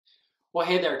Well,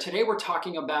 hey there. Today we're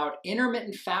talking about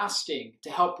intermittent fasting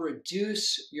to help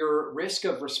reduce your risk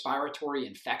of respiratory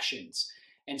infections.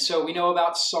 And so we know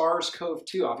about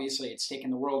SARS-CoV-2. Obviously, it's taken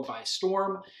the world by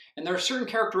storm. And there are certain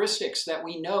characteristics that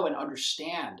we know and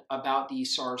understand about the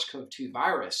SARS-CoV-2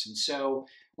 virus. And so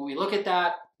when we look at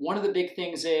that, one of the big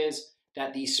things is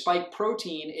that the spike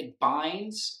protein, it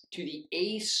binds to the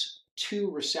Ac2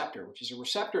 receptor, which is a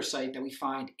receptor site that we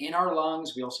find in our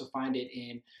lungs. We also find it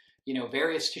in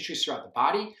various tissues throughout the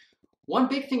body. One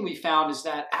big thing we found is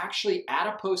that actually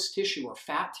adipose tissue or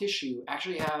fat tissue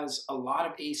actually has a lot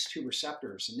of Ac2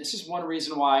 receptors. And this is one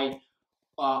reason why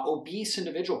obese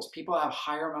individuals, people have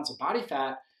higher amounts of body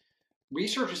fat,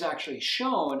 research has actually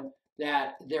shown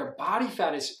that their body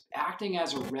fat is acting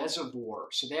as a reservoir.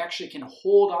 So they actually can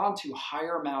hold on to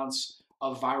higher amounts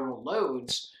of viral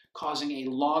loads, causing a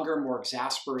longer, more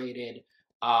exasperated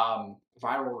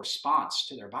viral response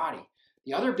to their body.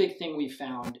 The other big thing we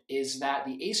found is that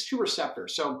the Ac2 receptor,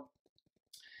 so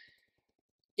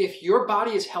if your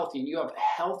body is healthy and you have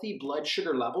healthy blood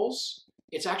sugar levels,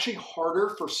 it's actually harder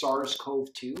for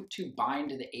SARS-CoV-2 to bind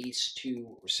to the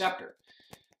Ac2 receptor.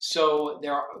 So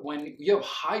when you have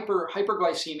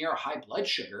hyperglycemia or high blood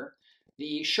sugar,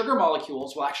 the sugar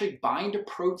molecules will actually bind to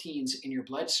proteins in your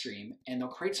bloodstream, and they'll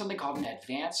create something called an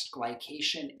advanced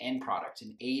glycation end product,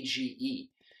 an AGE.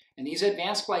 And these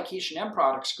advanced glycation end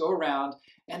products go around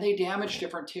and they damage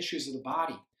different tissues of the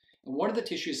body. And one of the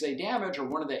tissues they damage, or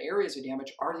one of the areas they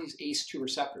damage, are these Ac2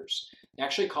 receptors. They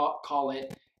actually call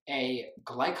it a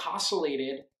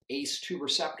glycosylated Ac2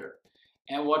 receptor.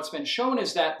 And what's been shown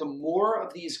is that the more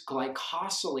of these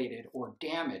glycosylated or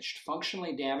damaged,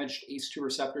 functionally damaged Ac2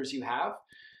 receptors you have,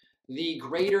 the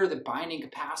greater the binding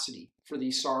capacity for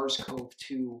the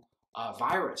SARS-CoV-2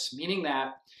 virus, meaning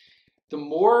that the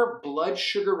more blood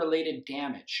sugar related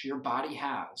damage your body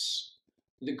has,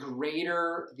 the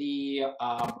greater the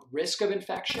risk of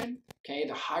infection, okay,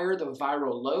 the higher the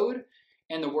viral load,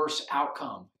 and the worse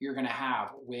outcome you're going to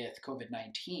have with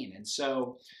COVID-19. And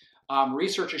so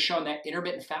research has shown that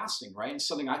intermittent fasting, right, and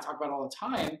something I talk about all the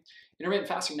time, intermittent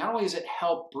fasting, not only does it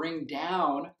help bring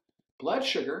down blood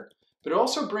sugar, but it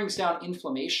also brings down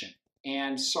inflammation.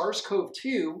 And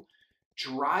SARS-CoV-2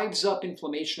 drives up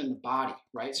inflammation in the body,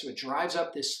 right? So it drives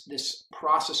up this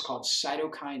process called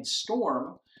cytokine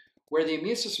storm, where the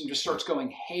immune system just starts going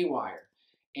haywire.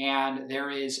 And there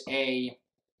is a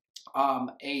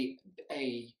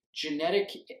genetic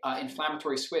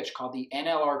inflammatory switch called the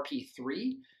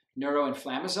NLRP3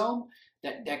 neuroinflammasome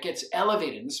that gets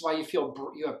elevated. And this is why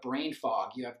you have brain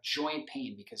fog, you have joint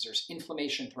pain, because there's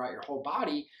inflammation throughout your whole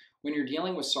body when you're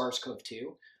dealing with SARS-CoV-2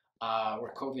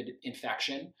 or COVID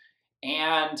infection.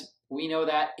 And we know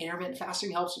that intermittent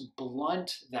fasting helps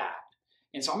blunt that.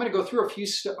 And so I'm going to go through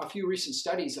a few recent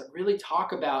studies that really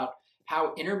talk about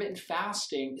how intermittent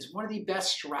fasting is one of the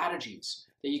best strategies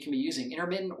that you can be using.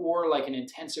 Intermittent or like an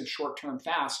intensive short-term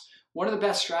fast, one of the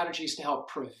best strategies to help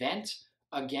prevent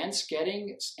against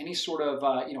getting any sort of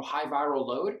high viral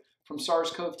load from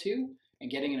SARS-CoV-2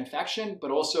 and getting an infection, but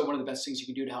also one of the best things you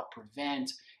can do to help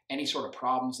prevent any sort of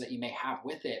problems that you may have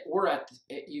with it. Or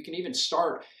you can even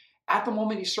start at the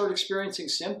moment you start experiencing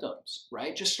symptoms,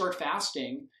 right? Just start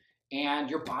fasting and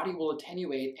your body will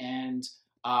attenuate, and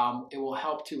it will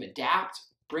help to adapt,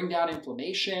 bring down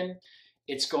inflammation.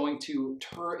 It's going to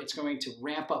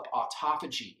ramp up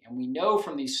autophagy. And we know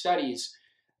from these studies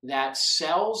that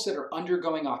cells that are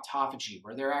undergoing autophagy,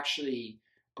 where they're actually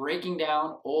breaking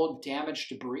down old damaged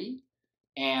debris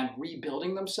and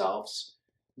rebuilding themselves,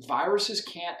 viruses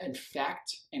can't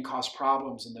infect and cause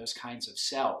problems in those kinds of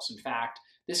cells. In fact,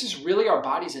 this is really our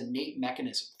body's innate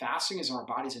mechanism. Fasting is our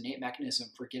body's innate mechanism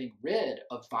for getting rid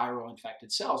of viral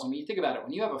infected cells. I mean, you think about it,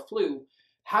 when you have a flu,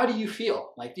 how do you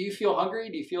feel? Like, do you feel hungry?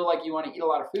 Do you feel like you want to eat a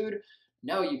lot of food?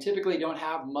 No, you typically don't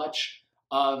have much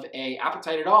of an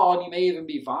appetite at all, and you may even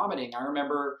be vomiting. I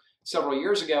remember several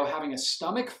years ago having a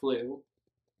stomach flu,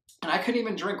 and I couldn't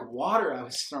even drink water. I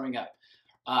was throwing up.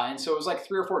 And so it was like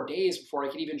 3 or 4 days before I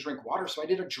could even drink water. So I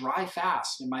did a dry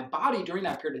fast, and my body during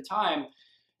that period of time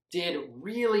did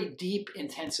really deep,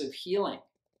 intensive healing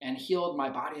and healed my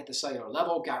body at the cellular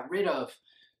level, got rid of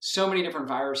so many different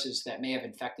viruses that may have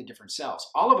infected different cells.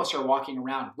 All of us are walking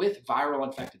around with viral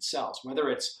infected cells, whether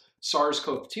it's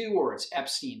SARS-CoV-2 or it's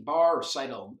Epstein-Barr or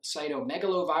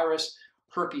cytomegalovirus,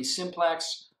 herpes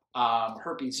simplex,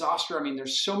 herpes zoster. I mean,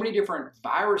 there's so many different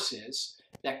viruses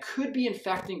that could be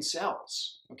infecting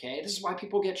cells, okay? This is why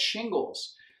people get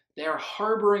shingles. They're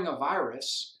harboring a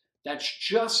virus that's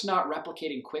just not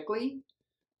replicating quickly,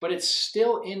 but it's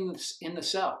still in the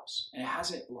cells, and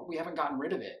we haven't gotten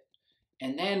rid of it.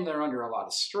 And then they're under a lot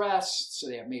of stress, so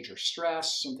they have major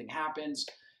stress, something happens,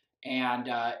 and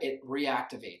it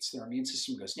reactivates. Their immune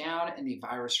system goes down and the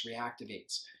virus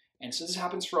reactivates. And so this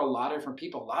happens for a lot of different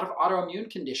people. A lot of autoimmune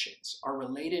conditions are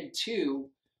related to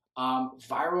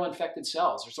viral infected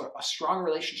cells. There's a strong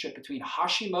relationship between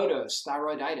Hashimoto's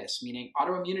thyroiditis, meaning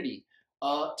autoimmunity,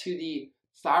 to the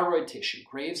thyroid tissue,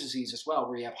 Graves' disease as well,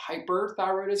 where you have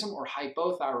hyperthyroidism or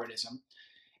hypothyroidism,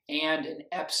 and an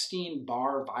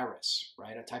Epstein-Barr virus,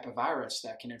 right? A type of virus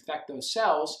that can infect those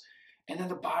cells, and then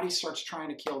the body starts trying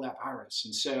to kill that virus.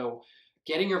 And so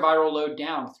getting your viral load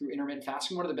down through intermittent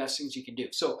fasting, one of the best things you can do.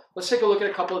 So let's take a look at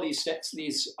a couple of these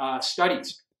studies.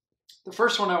 The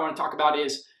first one I want to talk about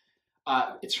is,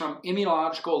 it's from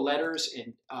Immunological Letters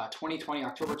in 2020,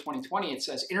 October 2020. It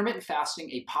says, intermittent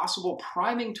fasting, a possible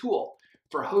priming tool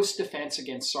for host defense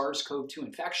against SARS-CoV-2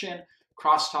 infection,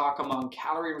 crosstalk among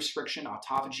calorie restriction,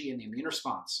 autophagy, and the immune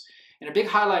response. And a big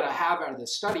highlight I have out of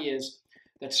this study is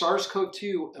that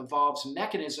SARS-CoV-2 involves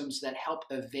mechanisms that help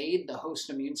evade the host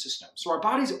immune system. So our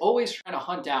body's always trying to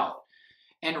hunt out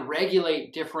and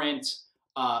regulate different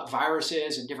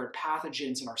viruses and different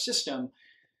pathogens in our system.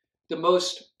 The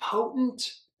most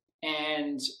potent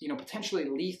and potentially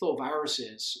lethal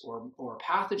viruses or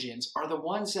pathogens are the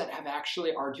ones that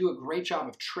do a great job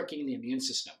of tricking the immune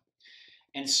system.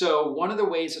 And so one of the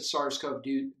ways that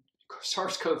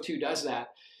SARS-CoV-2 does that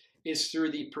is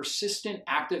through the persistent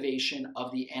activation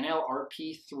of the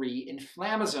NLRP3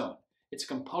 inflammasome. It's a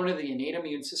component of the innate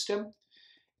immune system,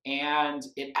 and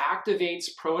it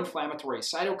activates pro-inflammatory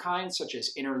cytokines such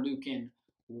as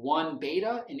interleukin-1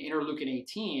 beta and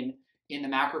interleukin-18 in the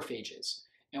macrophages.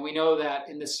 And we know that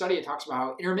in this study, it talks about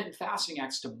how intermittent fasting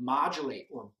acts to modulate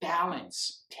or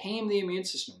balance, tame the immune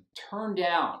system, turn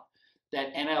down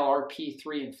that NLRP3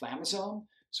 inflammasome.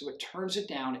 So it turns it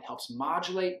down, it helps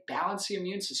modulate, balance the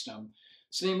immune system,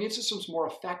 so the immune system is more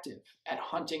effective at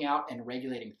hunting out and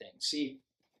regulating things. See,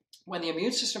 when the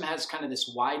immune system has kind of this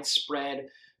widespread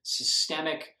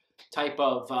systemic type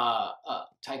of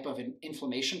an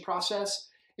inflammation process,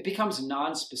 it becomes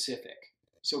non-specific.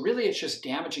 So really it's just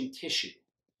damaging tissue,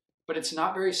 but it's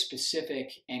not very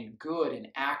specific and good and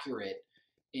accurate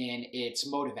in its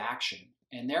mode of action.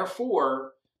 And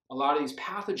therefore, a lot of these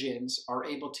pathogens are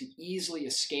able to easily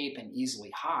escape and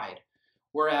easily hide.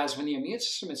 Whereas when the immune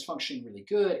system is functioning really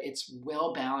good, it's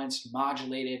well balanced,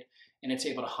 modulated, and it's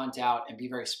able to hunt out and be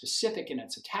very specific in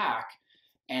its attack.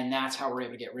 And that's how we're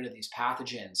able to get rid of these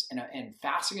pathogens. And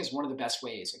fasting is one of the best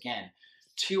ways, again,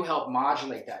 to help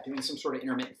modulate that, doing some sort of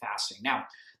intermittent fasting. Now,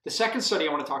 the second study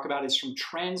I want to talk about is from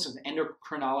Trends of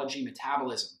Endocrinology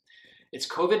Metabolism. It's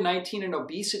COVID-19 and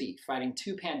obesity, fighting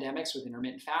two pandemics with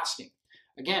intermittent fasting.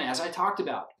 Again, as I talked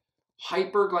about,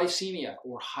 hyperglycemia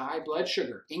or high blood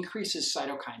sugar increases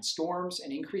cytokine storms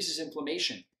and increases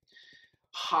inflammation.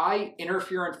 High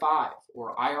interferon 5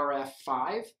 or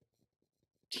IRF5,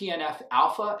 TNF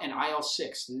alpha, and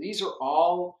IL-6. These are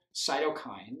all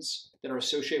cytokines that are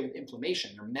associated with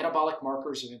inflammation. They're metabolic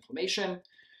markers of inflammation,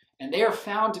 and they are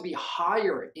found to be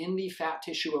higher in the fat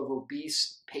tissue of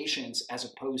obese patients as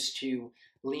opposed to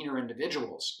leaner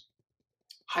individuals.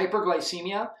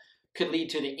 Hyperglycemia could lead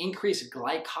to the increased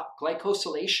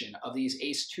glycosylation of these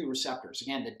Ac2 receptors.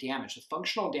 Again, the damage, the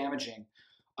functional damaging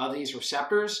of these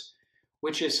receptors,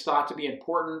 which is thought to be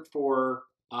important for,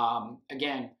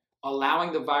 again,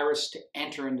 allowing the virus to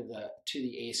enter into the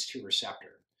Ac2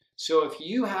 receptor. So if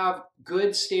you have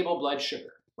good, stable blood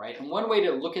sugar, right? And one way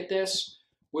to look at this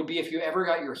would be if you ever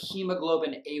got your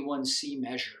hemoglobin A1C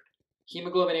measured.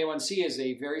 Hemoglobin A1C is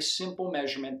a very simple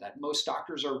measurement that most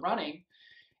doctors are running.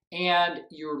 And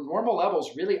your normal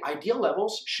levels, really ideal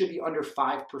levels, should be under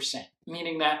 5%,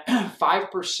 meaning that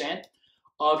 5%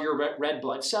 of your red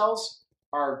blood cells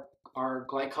are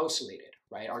glycosylated,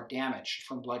 right? Are damaged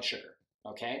from blood sugar,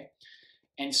 okay?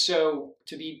 And so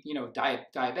to be,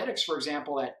 diabetics, for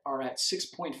example, are at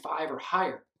 6.5 or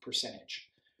higher percentage,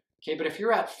 okay? But if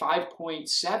you're at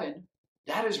 5.7,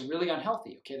 that is really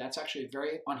unhealthy, okay? That's actually a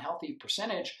very unhealthy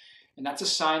percentage. And that's a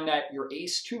sign that your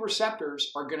Ac2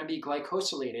 receptors are going to be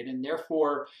glycosylated, and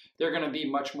therefore they're going to be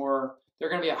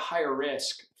at higher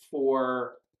risk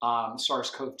for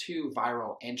SARS-CoV-2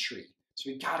 viral entry. So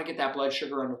we've got to get that blood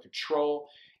sugar under control.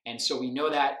 And so we know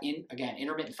that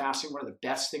intermittent fasting, one of the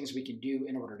best things we can do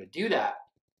in order to do that.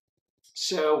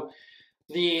 So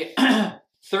the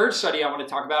third study I want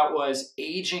to talk about was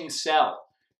aging cell.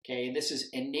 Okay, this is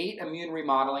innate immune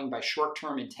remodeling by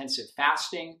short-term intensive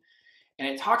fasting. And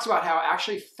it talks about how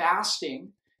actually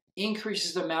fasting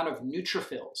increases the amount of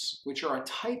neutrophils, which are a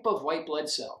type of white blood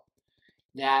cell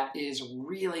that is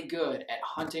really good at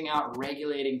hunting out,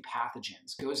 regulating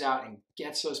pathogens, goes out and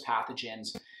gets those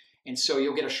pathogens. And so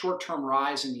you'll get a short-term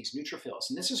rise in these neutrophils.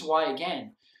 And this is why,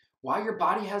 again, Why your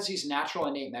body has these natural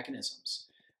innate mechanisms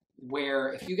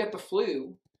where if you get the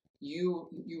flu, you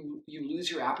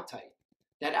lose your appetite.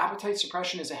 That appetite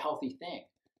suppression is a healthy thing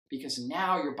because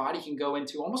now your body can go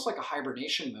into almost like a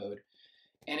hibernation mode,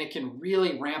 and it can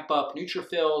really ramp up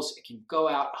neutrophils. It can go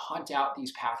out, hunt out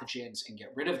these pathogens and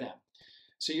get rid of them.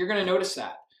 So you're going to notice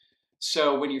that.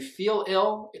 So when you feel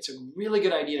ill, it's a really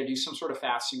good idea to do some sort of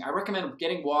fasting. I recommend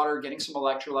getting water, getting some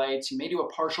electrolytes. You may do a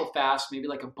partial fast, maybe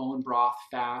like a bone broth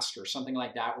fast or something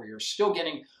like that, where you're still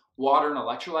getting water and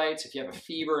electrolytes. If you have a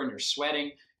fever and you're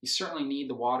sweating, you certainly need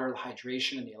the water, the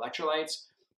hydration, and the electrolytes.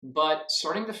 But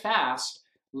starting to fast,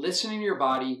 listening to your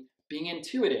body, being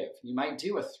intuitive. You might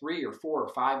do a 3 or 4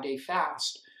 or 5 day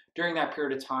fast during that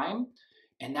period of time,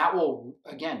 and that will,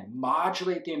 again,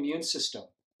 modulate the immune system.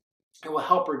 It will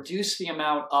help reduce the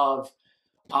amount of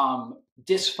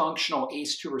dysfunctional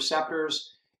Ac2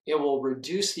 receptors. It will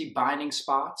reduce the binding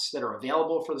spots that are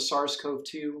available for the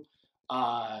SARS-CoV-2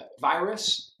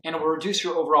 virus, and it will reduce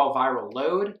your overall viral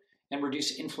load and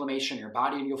reduce inflammation in your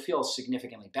body, and you'll feel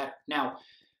significantly better. Now,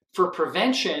 for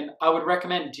prevention, I would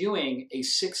recommend doing a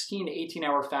 16 to 18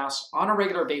 hour fast on a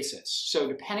regular basis. So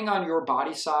depending on your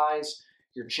body size,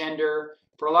 your gender,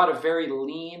 for a lot of very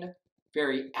lean,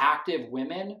 very active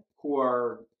women who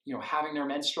are, having their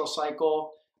menstrual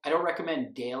cycle, I don't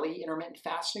recommend daily intermittent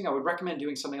fasting. I would recommend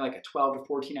doing something like a 12 to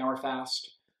 14 hour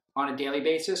fast on a daily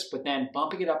basis, but then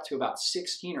bumping it up to about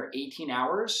 16 or 18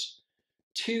 hours,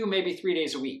 2, maybe 3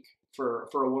 days a week for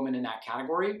a woman in that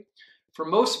category. For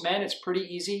most men, it's pretty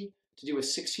easy to do a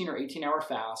 16 or 18 hour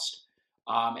fast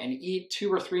and eat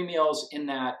 2 or 3 meals in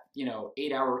that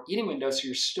 8 hour eating window, so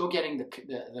you're still getting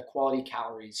the quality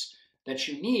calories that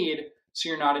you need, so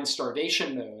you're not in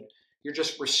starvation mode. You're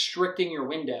just restricting your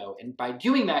window, and by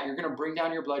doing that, you're going to bring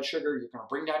down your blood sugar, you're going to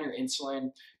bring down your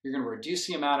insulin, you're going to reduce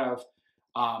the amount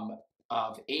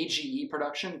of AGE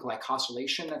production,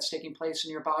 glycosylation that's taking place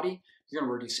in your body. You're going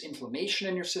to reduce inflammation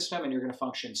in your system, and you're going to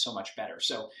function so much better.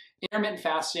 So intermittent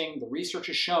fasting, the research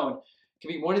has shown, can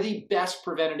be one of the best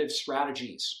preventative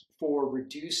strategies for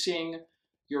reducing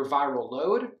your viral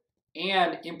load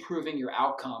and improving your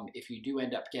outcome if you do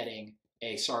end up getting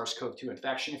a SARS-CoV-2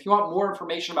 infection. If you want more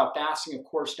information about fasting, of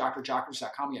course,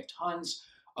 drdavidjockers.com. We have tons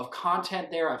of content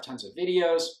there. I have tons of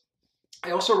videos.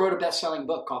 I also wrote a best-selling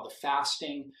book called The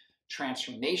Fasting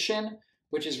Transformation,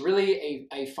 which is really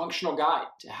a functional guide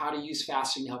to how to use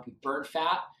fasting to help you burn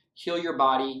fat, heal your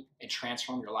body, and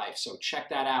transform your life. So check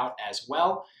that out as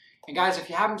well. And guys, if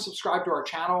you haven't subscribed to our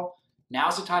channel,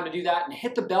 now's the time to do that, and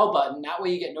hit the bell button. That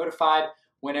way you get notified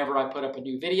whenever I put up a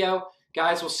new video.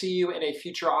 Guys, we'll see you in a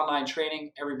future online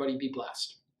training. Everybody be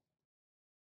blessed.